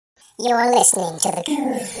You're listening to the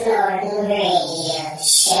Goof Norton Radio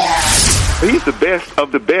Show. He's the best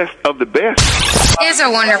of the best of the best. He has a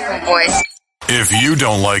wonderful voice. If you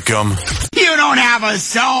don't like him, you don't have a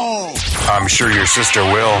soul. I'm sure your sister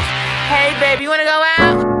will. Hey, babe, you want to go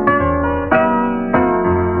out?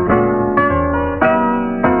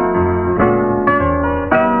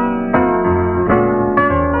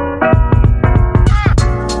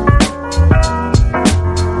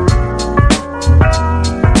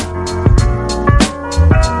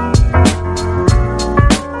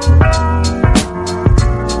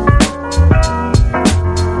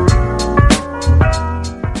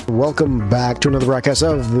 Welcome back to another broadcast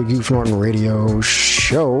of the Goof Norton Radio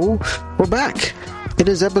Show. We're back. It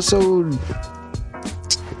is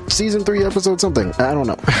season 3, episode something. I don't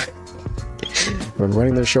know. I've been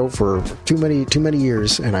running this show for too many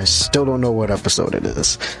years, and I still don't know what episode it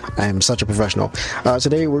is. I am such a professional.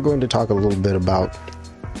 Today, we're going to talk a little bit about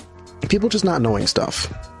people just not knowing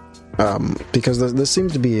stuff. Because this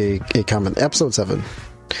seems to be a common... Episode 7.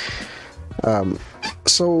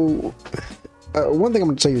 One thing I'm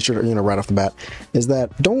going to tell you, right off the bat, is that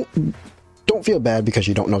don't feel bad because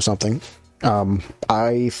you don't know something.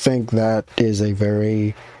 I think that is a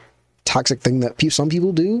very toxic thing that some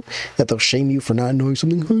people do, that they'll shame you for not knowing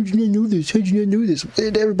something. How did you not know this? How did you not know this?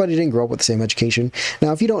 Everybody didn't grow up with the same education.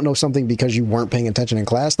 Now, if you don't know something because you weren't paying attention in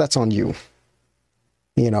class, that's on you.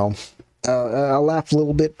 I'll laugh a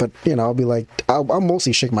little bit, but, I'll be like, I'll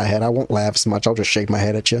mostly shake my head. I won't laugh as much. I'll just shake my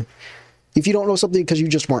head at you. If you don't know something because you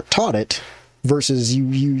just weren't taught it, versus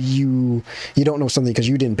you don't know something because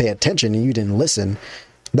you didn't pay attention and you didn't listen,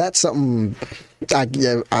 that's something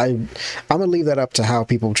I'm gonna leave that up to how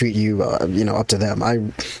people treat you, up to them. I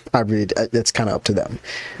really, it's kind of up to them.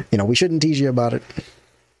 We shouldn't tease you about it,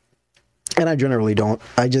 and I generally don't.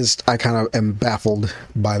 I kind of am baffled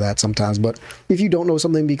by that sometimes. But if you don't know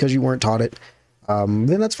something because you weren't taught it,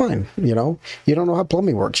 then that's fine. You don't know how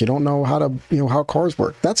plumbing works. You don't know how to, how cars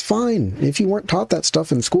work. That's fine. If you weren't taught that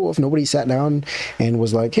stuff in school, if nobody sat down and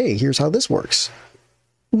was like, hey, here's how this works,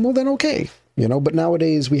 well, then okay. But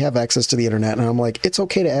nowadays we have access to the internet, and I'm like, it's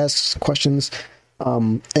okay to ask questions.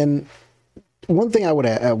 And one thing I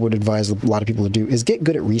would advise a lot of people to do is get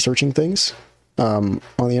good at researching things, on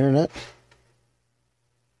the internet.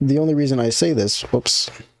 The only reason I say this,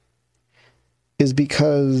 is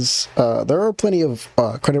because there are plenty of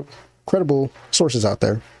credible sources out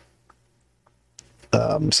there,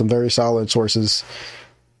 some very solid sources,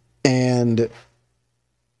 and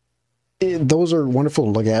those are wonderful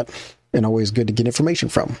to look at and always good to get information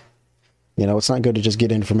from. It's not good to just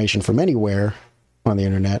get information from anywhere on the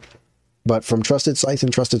internet, but from trusted sites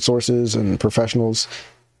and trusted sources and professionals.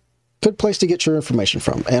 Good place to get your information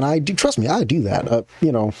from. And I do, trust me, I do that.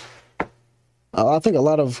 I think a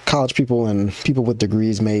lot of college people and people with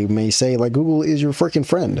degrees may say, like, Google is your freaking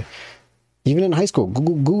friend. Even in high school,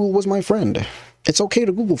 Google was my friend. It's okay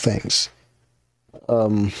to Google things.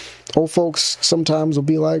 Old folks sometimes will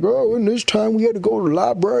be like, oh, in this time we had to go to the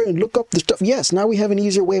library and look up the stuff. Yes, now we have an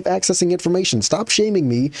easier way of accessing information. Stop shaming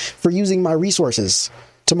me for using my resources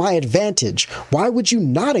to my advantage. Why would you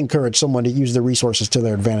not encourage someone to use their resources to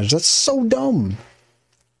their advantage? That's so dumb.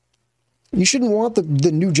 You shouldn't want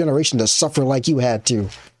the new generation to suffer like you had to.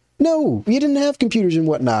 No, you didn't have computers and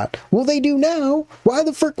whatnot. Well, they do now. Why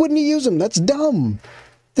the frick wouldn't you use them? That's dumb.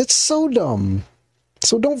 That's so dumb.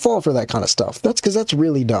 So don't fall for that kind of stuff. That's because that's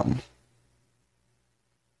really dumb.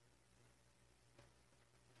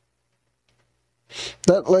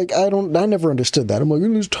 I never understood that. I'm like,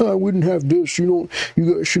 in this time we didn't have this. You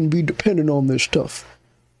guys shouldn't be dependent on this stuff.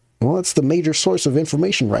 Well, it's the major source of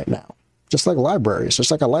information right now. Just like libraries. Just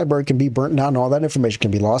like a library can be burnt down and all that information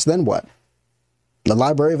can be lost, then what? The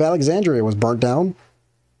Library of Alexandria was burnt down.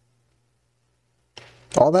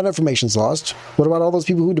 All that information's lost. What about all those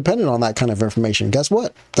people who depended on that kind of information? Guess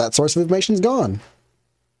what? That source of information's gone.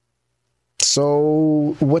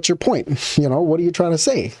 So, what's your point? What are you trying to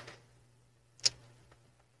say?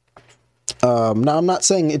 Now, I'm not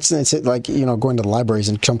saying it's like, going to the library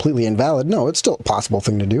isn't completely invalid. No, it's still a possible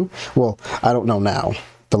thing to do. Well, I don't know now.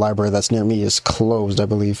 The library that's near me is closed, I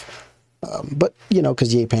believe. But,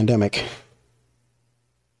 because yay, pandemic.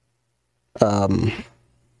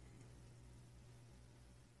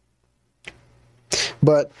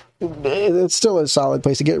 But it's still a solid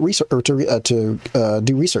place to get research or to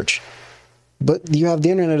do research. But you have the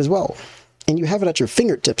internet as well, and you have it at your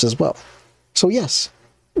fingertips as well. So yes,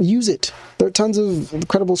 use it. There are tons of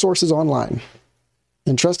credible sources online,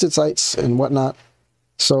 and trusted sites and whatnot.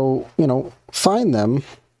 So find them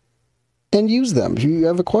and use them. If you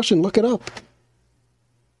have a question, look it up.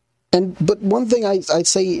 But one thing I'd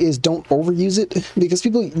say is don't overuse it, because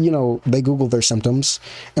people, they Google their symptoms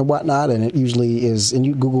and whatnot, and it usually is, and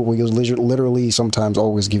Google will literally sometimes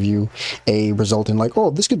always give you a result in like, oh,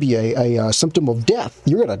 this could be a symptom of death.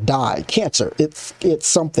 You're gonna die, cancer. It's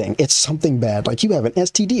something bad. Like you have an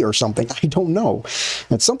STD or something. I don't know.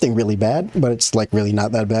 It's something really bad, but it's like really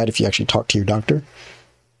not that bad if you actually talk to your doctor.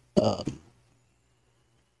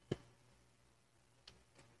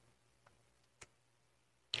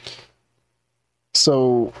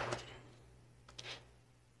 So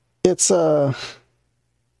it's not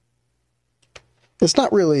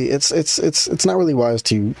really wise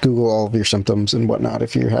to Google all of your symptoms and whatnot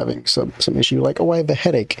if you're having some issue like, oh, I have a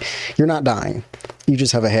headache. You're not dying. You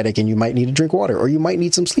just have a headache and you might need to drink water, or you might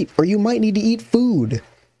need some sleep, or you might need to eat food.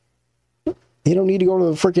 You don't need to go to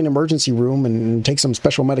the freaking emergency room and take some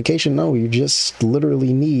special medication. No, you just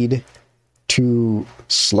literally need to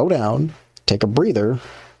slow down, take a breather,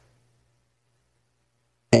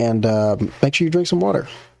 and make sure you drink some water.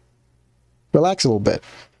 Relax a little bit.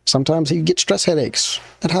 Sometimes you get stress headaches.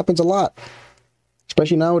 That happens a lot,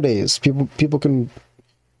 especially nowadays. People can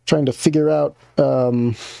trying to figure out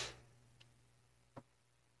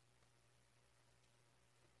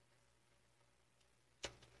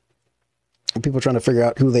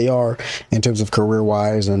who they are in terms of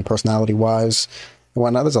career-wise and personality-wise and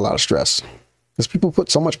whatnot. There's a lot of stress because people put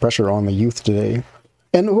so much pressure on the youth today.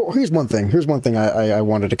 And here's one thing I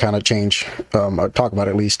wanted to kind of change, or talk about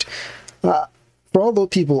at least. For all those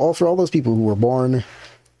people who were born,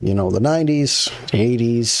 the 90s,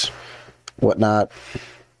 80s, whatnot,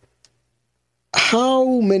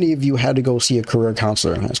 how many of you had to go see a career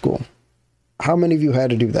counselor in high school? How many of you had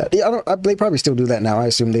to do that? They probably still do that now. I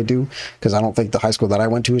assume they do, because I don't think the high school that I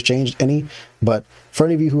went to has changed any. But for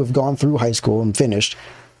any of you who have gone through high school and finished,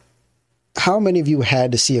 how many of you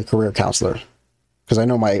had to see a career counselor? Because I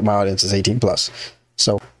know my audience is 18 plus.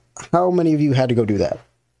 So how many of you had to go do that?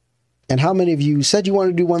 And how many of you said you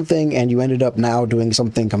wanted to do one thing and you ended up now doing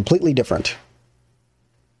something completely different?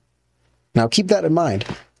 Now keep that in mind.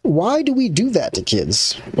 Why do we do that to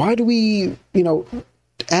kids? Why do we,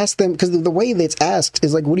 ask them? Because the way that's asked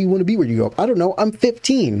is like, what do you want to be when you grow up? I don't know. I'm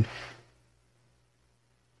 15.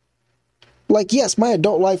 Like, yes, my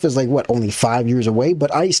adult life is like, only 5 years away,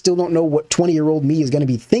 but I still don't know what 20-year-old me is going to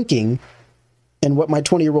be thinking and what my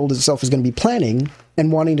 20-year-old self is going to be planning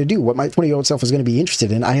and wanting to do, what my 20-year-old self is going to be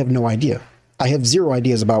interested in. I have no idea. I have zero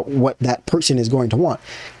ideas about what that person is going to want.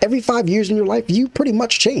 Every 5 years in your life, you pretty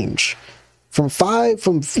much change. From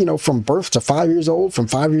birth to 5 years old, from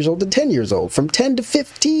 5 years old to 10 years old, from 10 to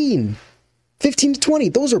 15, 15 to 20.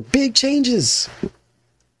 Those are big changes.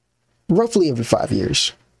 Roughly every 5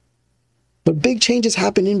 years. But big changes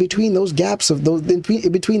happen in between those gaps of those, in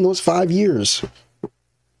between those 5 years.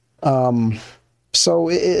 So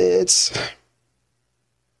it's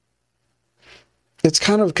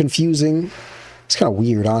kind of confusing. It's kind of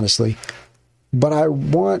weird, honestly. But I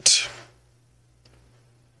want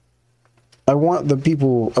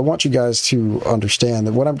you guys to understand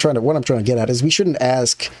that what I'm trying to get at is we shouldn't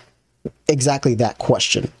ask exactly that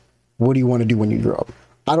question. What do you want to do when you grow up?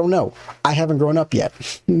 I don't know. I haven't grown up yet.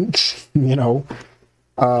 We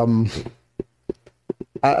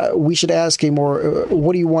should ask a more,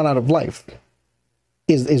 what do you want out of life?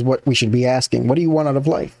 Is what we should be asking. What do you want out of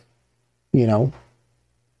life?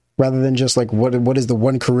 Rather than just like, what is the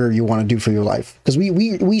one career you want to do for your life? Because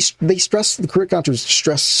they stress, the career counselors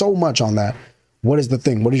stress so much on that. What is the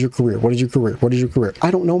thing? What is your career? What is your career? What is your career?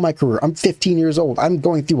 I don't know my career. I'm 15 years old. I'm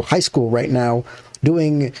going through high school right now,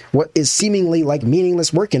 doing what is seemingly like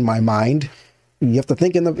meaningless work in my mind. You have to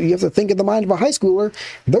think in the mind of a high schooler.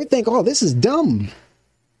 They think, oh, this is dumb.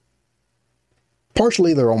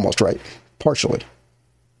 Partially, they're almost right. Partially.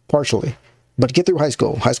 But get through high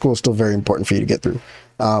school. High school is still very important for you to get through.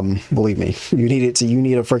 Believe me, you need it. You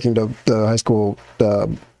need a freaking high school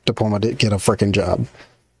diploma to get a freaking job.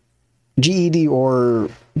 GED or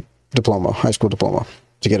diploma, high school diploma,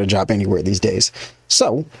 to get a job anywhere these days.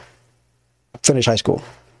 So, finish high school.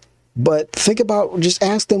 But think about, just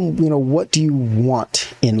ask them, what do you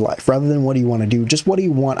want in life? Rather than what do you want to do, just what do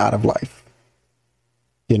you want out of life?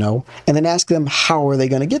 And then ask them, how are they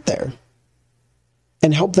going to get there?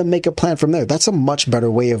 And help them make a plan from there. That's a much better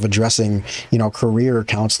way of addressing, career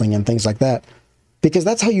counseling and things like that. Because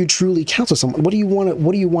that's how you truly counsel someone. What do you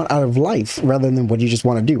want out of life, rather than what you just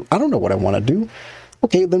want to do? I don't know what I want to do.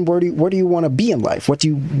 Okay, then where do you want to be in life? What do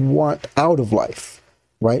you want out of life?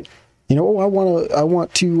 Right? I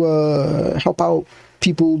want to help out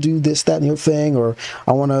people do this, that, and the other thing, or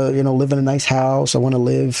I want to, live in a nice house. I want to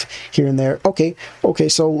live here and there. Okay,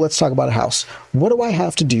 so let's talk about a house. What do I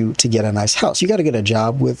have to do to get a nice house? You got to get a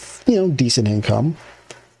job with, decent income,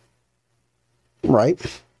 right?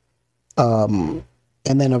 And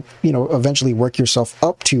then, eventually work yourself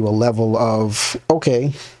up to a level of,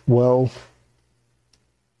 okay, well,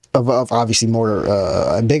 of obviously more,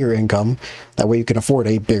 a bigger income. That way you can afford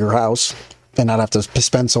a bigger house and not have to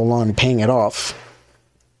spend so long paying it off.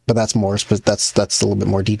 But that's a little bit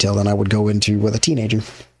more detail than I would go into with a teenager.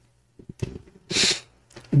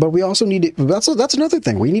 But we also need to, that's another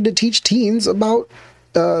thing. We need to teach teens about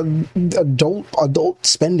adult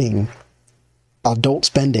spending. Adult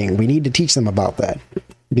spending. We need to teach them about that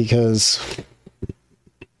because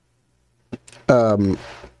having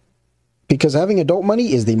adult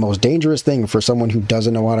money is the most dangerous thing for someone who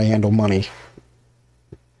doesn't know how to handle money.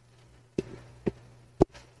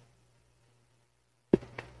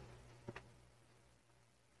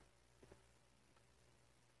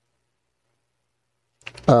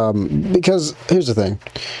 Because here's the thing.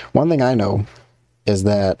 One thing I know is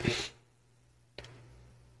that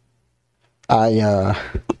I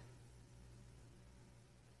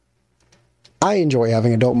enjoy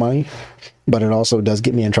having adult money, but it also does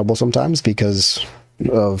get me in trouble sometimes because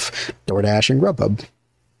of DoorDash and Grubhub.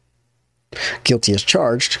 Guilty as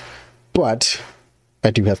charged, but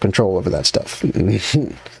I do have control over that stuff.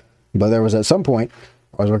 But there was at some point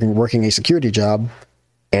I was working a security job,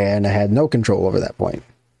 and I had no control over that.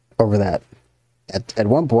 At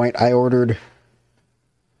one point, I ordered,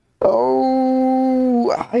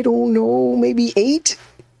 I don't know, maybe 8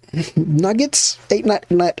 nuggets. 8, not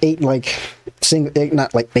 8 like single, 8,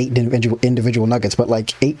 not like 8 individual nuggets, but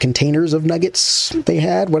like 8 containers of nuggets. They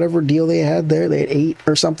had whatever deal they had there. They had 8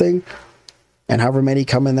 or something, and however many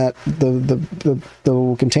come in that the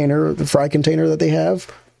little container, the fry container that they have.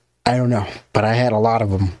 I don't know, but I had a lot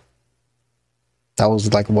of them. That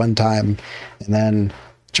was like one time. And then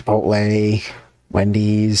Chipotle,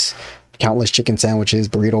 Wendy's, countless chicken sandwiches,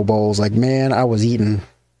 burrito bowls. Like, man, I was eating.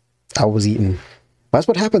 That's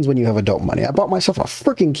what happens when you have adult money. I bought myself a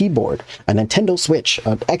freaking keyboard, a Nintendo Switch,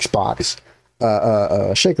 an Xbox,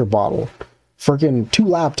 a shaker bottle, freaking 2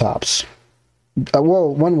 laptops.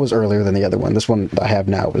 Well, one was earlier than the other one. This one I have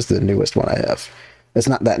now is the newest one I have. It's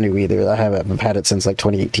not that new either. I've had it since like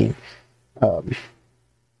 2018.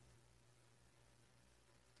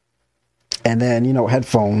 And then,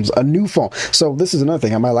 headphones, a new phone. So this is another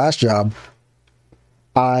thing. At my last job,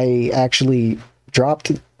 I actually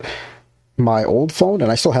dropped my old phone,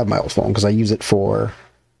 and I still have my old phone because I use it for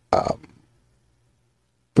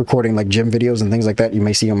recording like gym videos and things like that you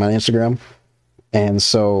may see on my Instagram. And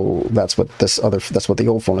so that's what the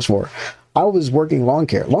old phone is for. I was working lawn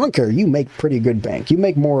care. Lawn care, you make pretty good bank. You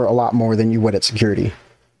make a lot more than you would at security,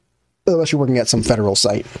 unless you're working at some federal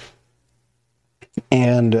site.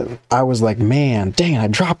 And I was like, man, dang, I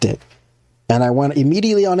dropped it. And I went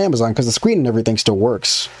immediately on Amazon because the screen and everything still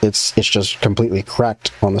works. It's just completely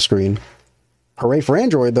cracked on the screen. Hooray for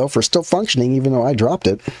Android, though, for still functioning, even though I dropped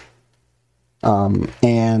it.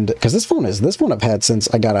 And because this phone I've had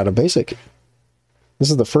since I got out of basic. This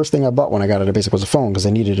is the first thing I bought when I got out of basic was a phone because I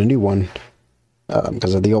needed a new one.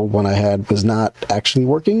 Because of the old one I had was not actually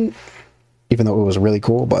working, even though it was really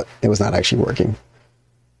cool, but it was not actually working.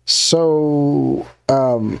 So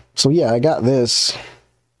yeah, I got this,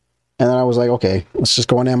 and then I was like, okay, let's just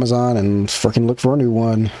go on Amazon and freaking look for a new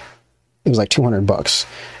one. It was like $200,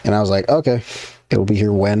 and I was like, okay, it'll be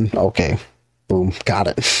here when? Okay, boom, got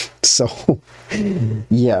it. So,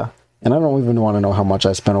 yeah, and I don't even want to know how much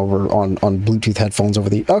I spent over on Bluetooth headphones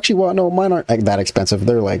actually, well, no, mine aren't that expensive.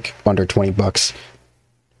 They're like under $20.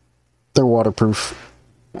 They're waterproof.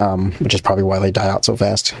 Which is probably why they die out so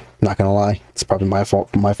fast. Not gonna lie, it's probably my fault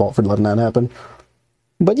for letting that happen.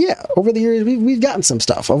 But yeah, over the years we've gotten some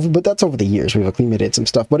stuff. But that's over the years we've accumulated some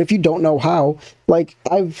stuff. But if you don't know how, like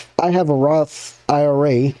I have a Roth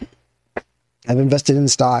IRA. I've invested in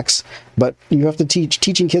stocks, but you have to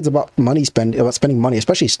teaching kids about spending money,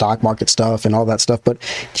 especially stock market stuff and all that stuff. But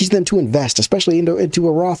teach them to invest, especially into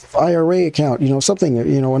a Roth IRA account. Something,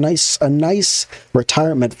 a nice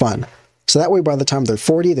retirement fund. So that way, by the time they're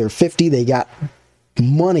 40, they're 50, they got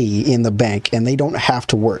money in the bank and they don't have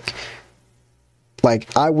to work.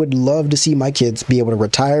 Like, I would love to see my kids be able to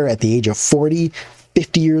retire at the age of 40,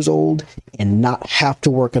 50 years old and not have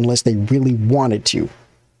to work unless they really wanted to.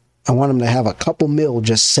 I want them to have a couple mil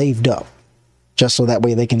just saved up, just so that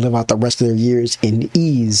way they can live out the rest of their years in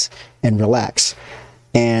ease and relax.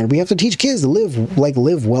 And we have to teach kids to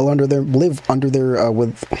live well under their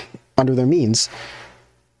means.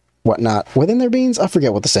 whatnot within their means. I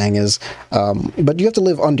forget what the saying is, but you have to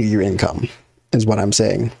live under your income, is what I'm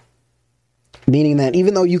saying. Meaning that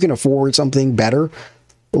even though you can afford something better,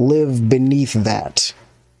 live beneath that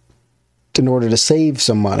in order to save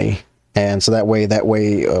some money. And so that way,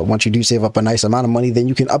 once you do save up a nice amount of money, then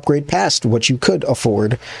you can upgrade past what you could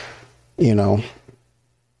afford, what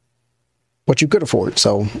you could afford.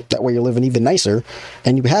 So that way you're living even nicer,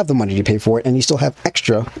 and you have the money to pay for it, and you still have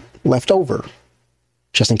extra left over,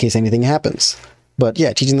 just in case anything happens. But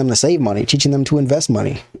yeah, teaching them to save money, teaching them to invest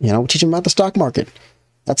money, teaching them about the stock market.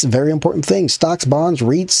 That's a very important thing. Stocks, bonds,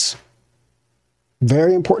 REITs,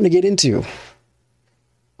 very important to get into.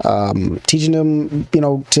 Teaching them,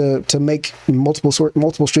 to make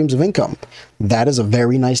multiple streams of income. That is a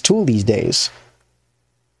very nice tool these days.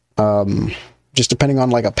 Just depending on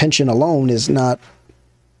like a pension alone is not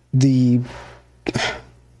I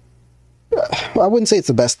wouldn't say it's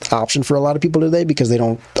the best option for a lot of people today, because I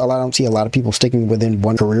don't see a lot of people sticking within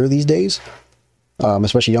one career these days.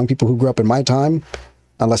 Especially young people who grew up in my time,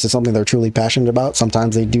 unless it's something they're truly passionate about.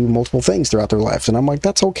 Sometimes they do multiple things throughout their lives, and I'm like,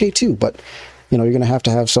 that's okay too. But you're going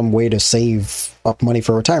to have some way to save up money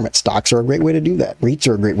for retirement. Stocks are a great way to do that. REITs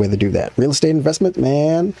are a great way to do that. Real estate investment,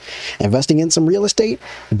 man, investing in some real estate,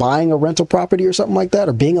 buying a rental property or something like that,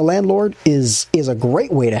 or being a landlord is a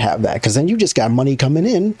great way to have that, because then you just got money coming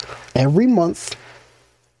in every month.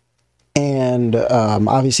 And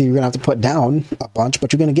obviously you're going to have to put down a bunch,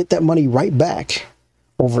 but you're going to get that money right back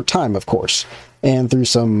over time, of course, and through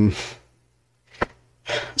some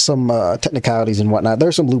technicalities and whatnot.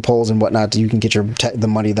 There's some loopholes and whatnot. You can get the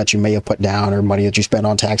money that you may have put down, or money that you spent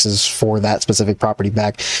on taxes for that specific property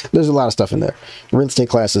back. There's a lot of stuff in there. Real estate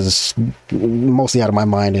class is mostly out of my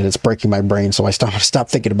mind, and it's breaking my brain, so I stop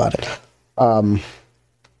thinking about it.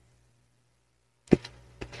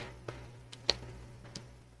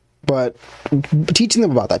 But teaching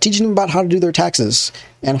them about that, teaching them about how to do their taxes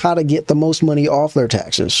and how to get the most money off their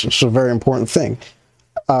taxes is a very important thing.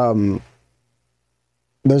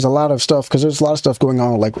 There's a lot of stuff, because there's a lot of stuff going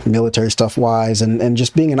on, like military stuff wise, and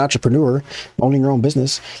just being an entrepreneur, owning your own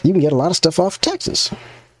business, you can get a lot of stuff off taxes.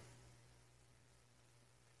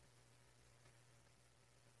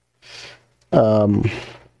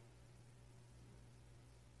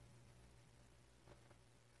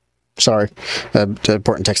 Sorry,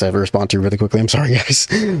 important text I have to respond to really quickly. I'm sorry, guys.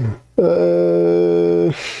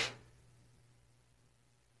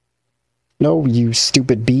 No, you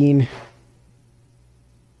stupid bean.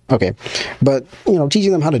 Okay, but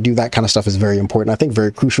teaching them how to do that kind of stuff is very important. I think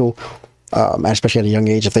very crucial, especially at a young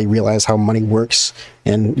age, if they realize how money works,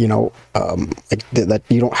 and that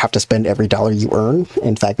you don't have to spend every dollar you earn.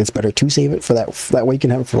 In fact, it's better to save it for that way you can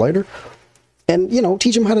have it for later. And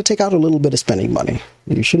teach them how to take out a little bit of spending money.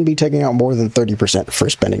 You shouldn't be taking out more than 30% for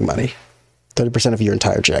spending money. 30% of your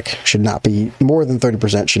entire check should not be more than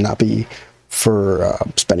 30%. Should not be for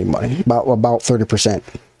spending money. About 30%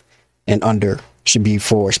 and under should be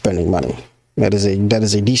for spending money. That is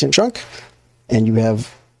a decent chunk, and you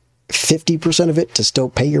have 50% of it to still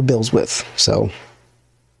pay your bills with. So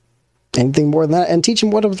anything more than that, and teach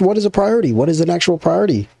them what is a priority, what is an actual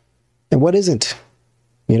priority, and what isn't.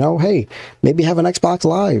 Hey, maybe have an Xbox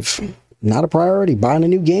Live, not a priority. Buying a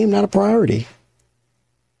new game, not a priority.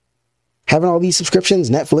 Having all these subscriptions,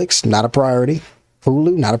 Netflix, not a priority.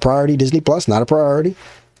 Hulu, not a priority. Disney Plus, not a priority.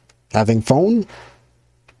 Having phone,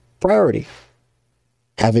 priority.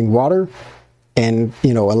 Having water and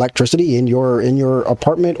electricity in your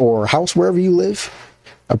apartment or house, wherever you live,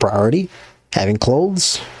 a priority. Having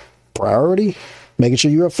clothes, priority. Making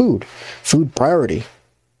sure you have food, priority.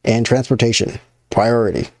 And transportation,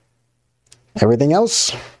 priority. Everything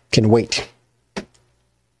else can wait.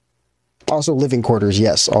 Also, living quarters,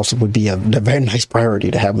 yes, also would be a very nice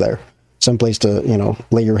priority to have there. Someplace to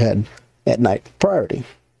lay your head at night, priority.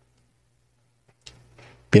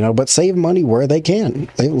 But save money where they can.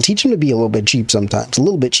 They will teach them to be a little bit cheap sometimes. A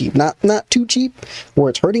little bit cheap. Not too cheap where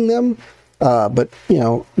it's hurting them, but,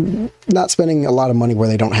 not spending a lot of money where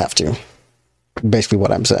they don't have to. Basically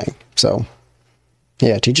what I'm saying. So,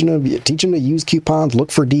 yeah, teach them to use coupons,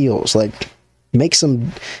 look for deals. Like,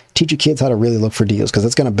 teach your kids how to really look for deals, because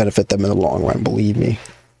it's going to benefit them in the long run, believe me.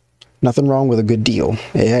 Nothing wrong with a good deal.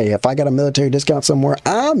 Hey, if I got a military discount somewhere,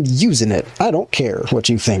 I'm using it. I don't care what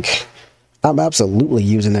you think. I'm absolutely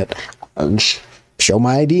using it. Show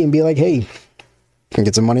my ID and be like, hey, can I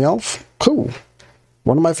get some money off? Cool.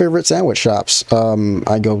 One of my favorite sandwich shops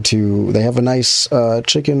I go to, they have a nice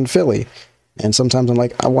chicken Philly. And sometimes I'm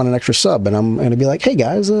like, I want an extra sub. And I'm going to be like, hey,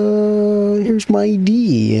 guys, here's my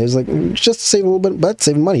ID. It's like, just to save a little bit, but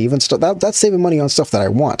saving money. Even stuff that's saving money on stuff that I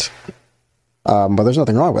want. But there's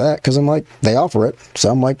nothing wrong with that because I'm like, they offer it. So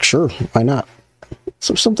I'm like, sure, why not?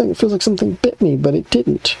 So it feels like something bit me, but it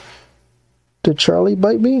didn't. Did Charlie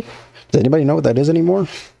bite me? Does anybody know what that is anymore?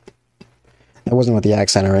 It wasn't with the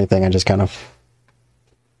accent or anything. I just kind of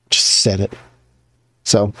just said it.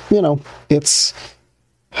 So, it's...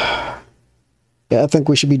 Yeah, I think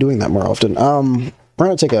we should be doing that more often. We're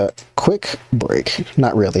going to take a quick break.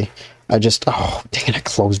 Not really. Dang it, I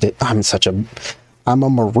closed it. I'm a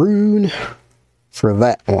maroon for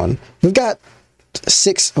that one. We've got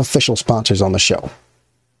 6 official sponsors on the show.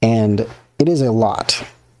 And it is a lot.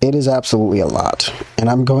 It is absolutely a lot. And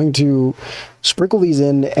I'm going to sprinkle these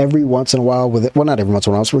in every once in a while with it. Well, not every once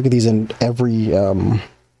in a while. I'll sprinkle these in every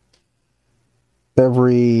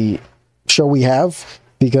show we have.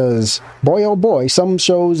 Because, boy, oh boy, some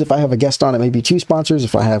shows, if I have a guest on, it may be 2 sponsors.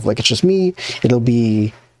 If I have, it's just me, it'll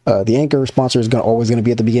be the anchor sponsor is always going to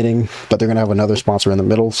be at the beginning, but they're going to have another sponsor in the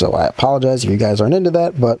middle. So I apologize if you guys aren't into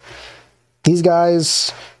that. But these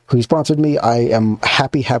guys who sponsored me, I am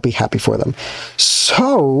happy for them.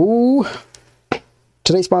 So,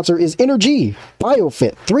 today's sponsor is Energy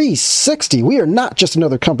BioFit 360. We are not just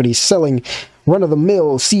another company selling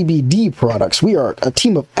run-of-the-mill CBD products. We are a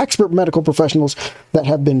team of expert medical professionals that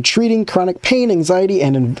have been treating chronic pain, anxiety,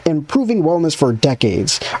 and improving wellness for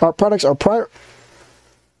decades. Our products are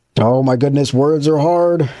oh my goodness, words are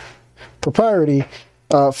hard. Proprietary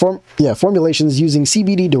formulations using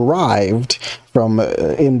CBD derived from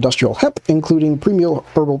industrial hemp, including premium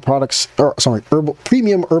herbal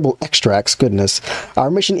extracts. Goodness.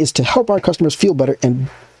 Our mission is to help our customers feel better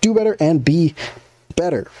and do better and be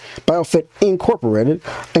better. BioFit Incorporated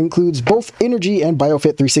includes both Energy and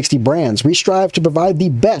BioFit 360 brands. We strive to provide the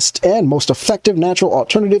best and most effective natural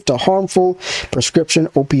alternative to harmful prescription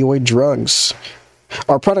opioid drugs.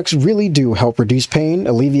 Our products really do help reduce pain,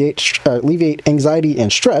 alleviate anxiety and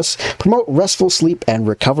stress, promote restful sleep, and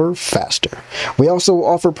recover faster. We also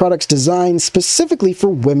offer products designed specifically for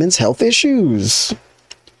women's health issues.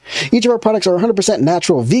 Each of our products are 100%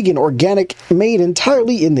 natural, vegan, organic, made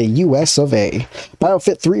entirely in the US of A.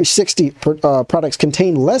 BioFit 360 products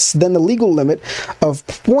contain less than the legal limit of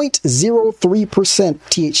 0.03%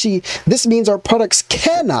 THC. This means our products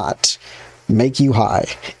cannot make you high.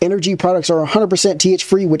 Energy products are 100%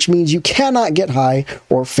 THC-free, which means you cannot get high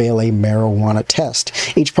or fail a marijuana test.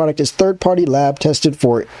 Each product is third-party lab tested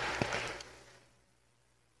for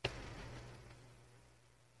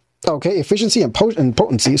efficiency and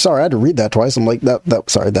potency. Sorry, I had to read that twice. I'm like, that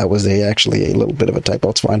was actually a little bit of a typo.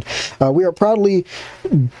 It's fine. We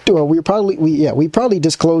proudly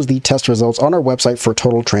disclose the test results on our website for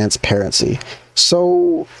total transparency.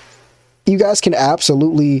 So you guys can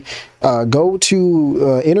absolutely go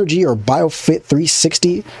to Energy or BioFit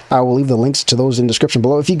 360. I will leave the links to those in the description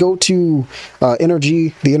below. If you go to the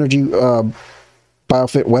Energy BioFit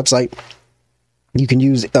website, you can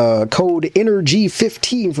use code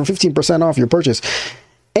ENERGY15 for 15% off your purchase.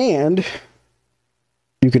 And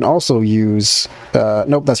you can also use...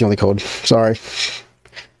 nope, that's the only code. Sorry.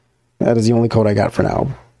 That is the only code I got for now.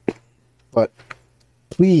 But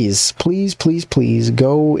please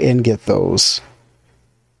go and get those.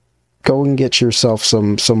 Go and get yourself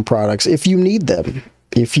some products if you need them.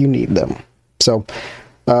 So,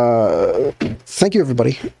 thank you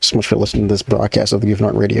everybody so much for listening to this broadcast of the Goofing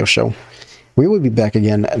Art Radio Show. We will be back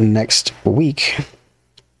again next week.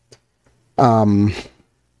 This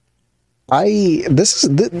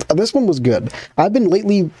one was good. I've been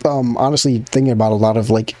lately, honestly thinking about a lot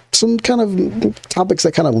of some kind of topics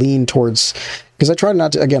that kind of lean towards, because I try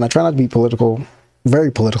not to be political,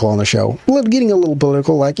 very political on the show. Getting a little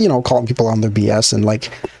political, calling people on their BS and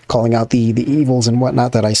calling out the evils and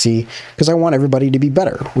whatnot that I see, because I want everybody to be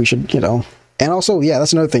better. We should, And also,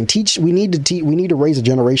 that's another thing. We need to raise a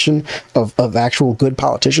generation of actual good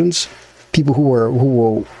politicians, people who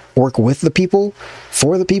will work with the people,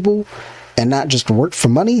 for the people, and not just work for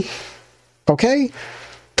money. Okay?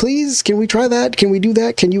 Please, can we try that? Can we do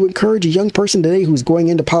that? Can you encourage a young person today who's going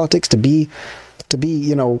into politics to be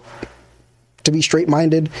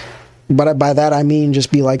straight-minded? But by that I mean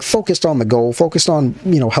just be focused on the goal, focused on,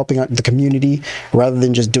 helping out the community rather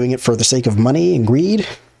than just doing it for the sake of money and greed.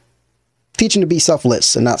 Teach them to be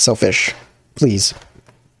selfless and not selfish. Please.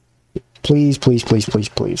 Please.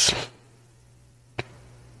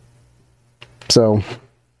 So,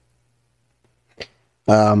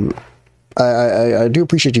 I do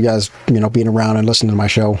appreciate you guys, being around and listening to my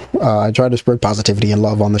show. I try to spread positivity and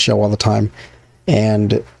love on the show all the time,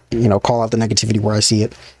 and call out the negativity where I see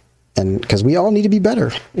it. And because we all need to be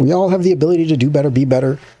better, we all have the ability to do better, be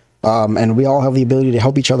better. And we all have the ability to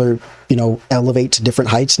help each other, elevate to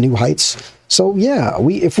different heights, new heights. So yeah,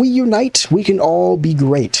 if we unite, we can all be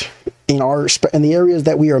great in the areas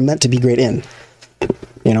that we are meant to be great in.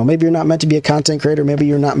 Maybe you're not meant to be a content creator. Maybe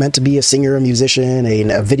you're not meant to be a singer, a musician,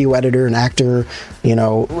 a video editor, an actor. It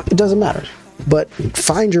doesn't matter. But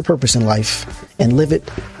find your purpose in life and live it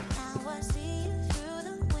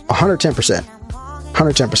 110%.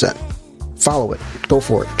 110%. Follow it. Go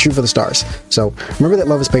for it. Shoot for the stars. So remember that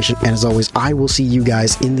love is patient. And as always, I will see you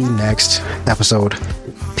guys in the next episode.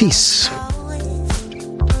 Peace.